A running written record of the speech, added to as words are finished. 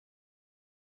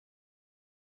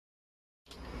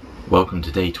Welcome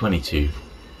to day 22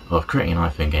 of creating an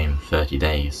iPhone game in 30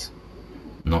 days.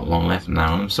 Not long left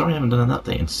now, and I'm sorry I haven't done an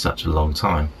update in such a long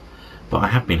time, but I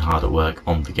have been hard at work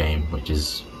on the game, which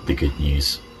is the good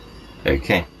news.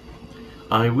 Okay,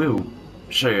 I will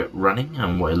show you it running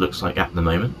and what it looks like at the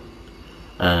moment,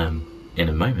 in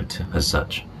a moment as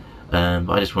such, but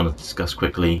I just want to discuss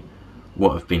quickly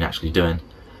what I've been actually doing.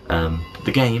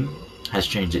 The game has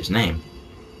changed its name.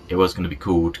 It was going to be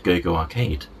called Go-Go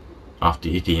Arcade, after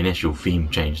the initial theme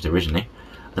changed originally,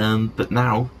 but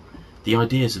now the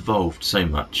idea has evolved so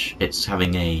much. It's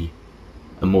having a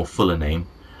more fuller name.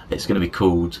 It's going to be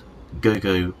called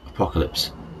Go-Go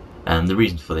Apocalypse, and the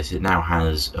reason for this, it now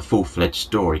has a full-fledged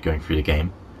story going through the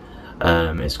game.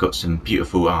 It's got some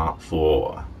beautiful art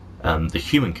for the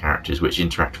human characters which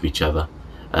interact with each other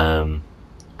and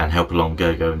help along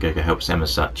Go-Go, and Go-Go helps them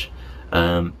as such.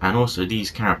 And also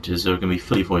these characters are going to be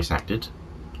fully voice acted,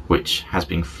 which has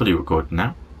been fully recorded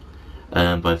now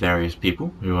by various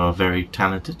people who are very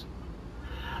talented,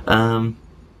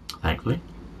 thankfully.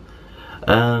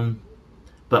 But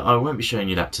I won't be showing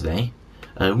you that today.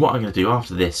 What I'm going to do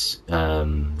after this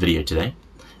video today,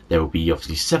 there will be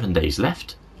obviously 7 days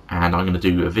left, and I'm going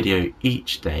to do a video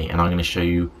each day, and I'm going to show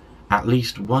you at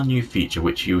least one new feature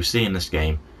which you will see in this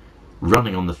game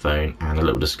running on the phone, and a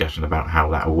little discussion about how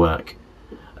that will work.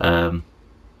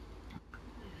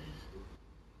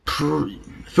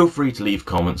 Feel free to leave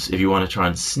comments if you want to try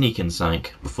and sneak in something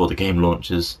before the game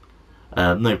launches.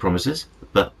 No promises,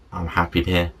 but I'm happy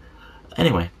to hear.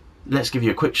 Anyway, let's give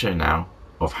you a quick show now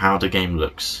of how the game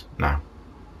looks now.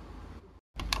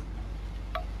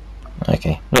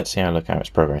 Okay, let's see how it's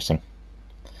progressing.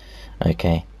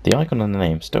 Okay, the icon on the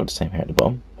name is still the same here at the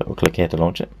bottom, but we'll click here to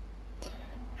launch it.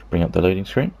 Bring up the loading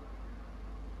screen.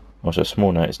 Also, a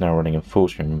small note, it's now running in full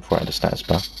screen before I add the status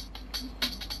bar,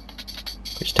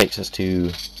 which takes us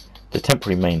to the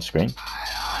temporary main screen.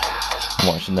 And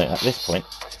what I should note at this point,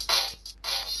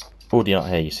 all the art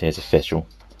here you see is official.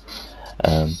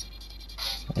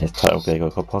 It's titled Go-Go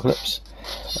Apocalypse.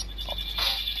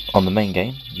 On the main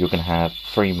game, you're going to have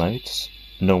 3 modes: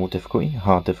 normal difficulty,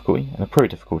 hard difficulty, and a pro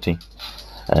difficulty.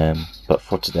 But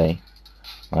for today,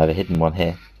 I have a hidden one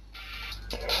here,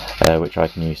 which I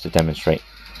can use to demonstrate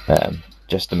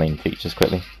just the main features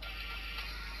quickly.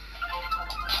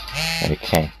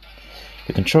 Okay,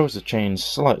 the controls have changed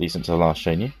slightly since I last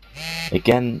shown you.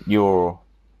 Again, you're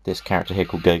this character here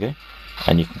called Go-Go,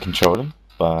 and you can control him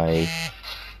by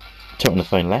tilting the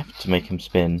phone left to make him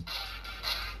spin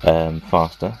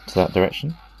faster to that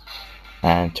direction,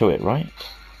 and tilt it right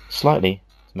slightly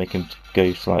to make him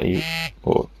go slightly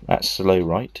or at slow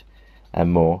right,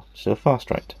 and more to a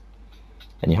fast right.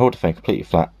 And you hold the phone completely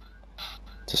flat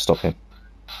to stop him.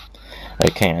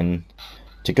 Okay, and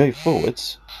to go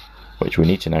forwards, which we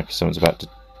need to know because someone's about to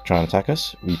try and attack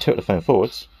us, we tilt the phone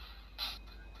forwards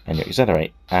and you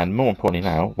accelerate. And more importantly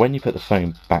now, when you put the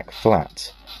phone back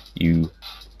flat, you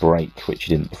brake, which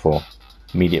you didn't before.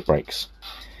 Immediate brakes.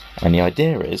 And the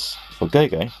idea is for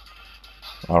Go-Go,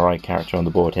 our eye character on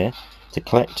the board here, to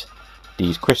collect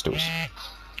these crystals,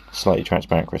 slightly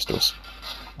transparent crystals.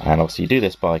 And obviously you do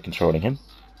this by controlling him.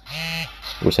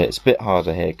 Also, it's a bit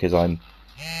harder here because I'm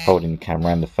holding the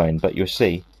camera and the phone, but you'll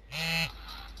see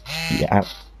you have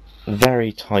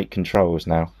very tight controls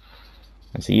now.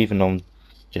 And see, even on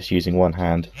just using one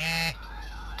hand,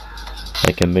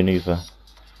 they can maneuver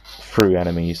through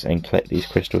enemies and collect these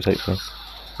crystals, hopefully.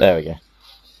 There we go.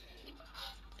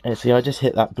 And see, I just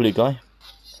hit that blue guy,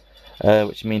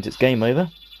 which means it's game over.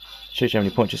 Shows you how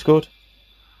many points you scored,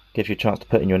 gives you a chance to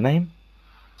put in your name.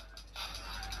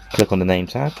 Click on the name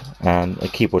tab and a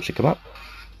keyboard should come up.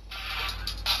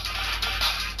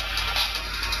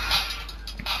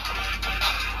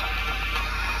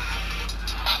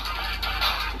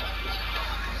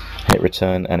 Hit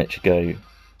return and it should go.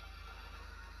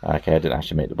 Okay, I didn't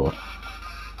actually make the board.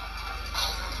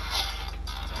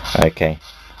 Okay,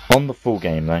 on the full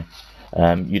game though,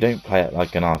 you don't play it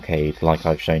like an arcade like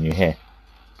I've shown you here.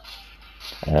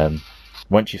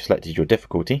 Once you've selected your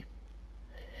difficulty,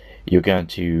 you're going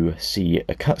to see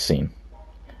a cutscene,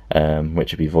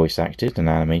 which will be voice acted and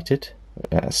animated,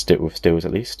 with stills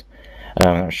at least.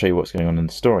 I'll show you what's going on in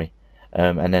the story,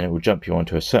 and then it will jump you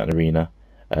onto a certain arena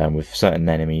with certain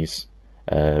enemies,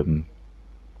 and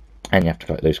you have to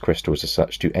collect those crystals as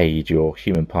such to aid your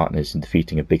human partners in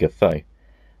defeating a bigger foe.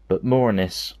 But more on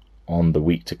this on the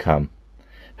week to come.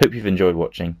 Hope you've enjoyed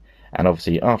watching, and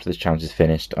obviously after this challenge is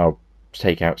finished, I'll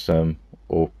take out some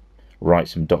or write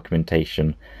some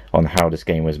documentation on how this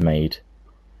game was made,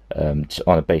 on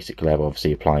a basic level,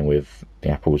 obviously applying with the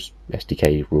Apple's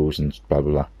SDK rules and blah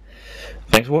blah blah.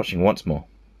 Thanks for watching once more.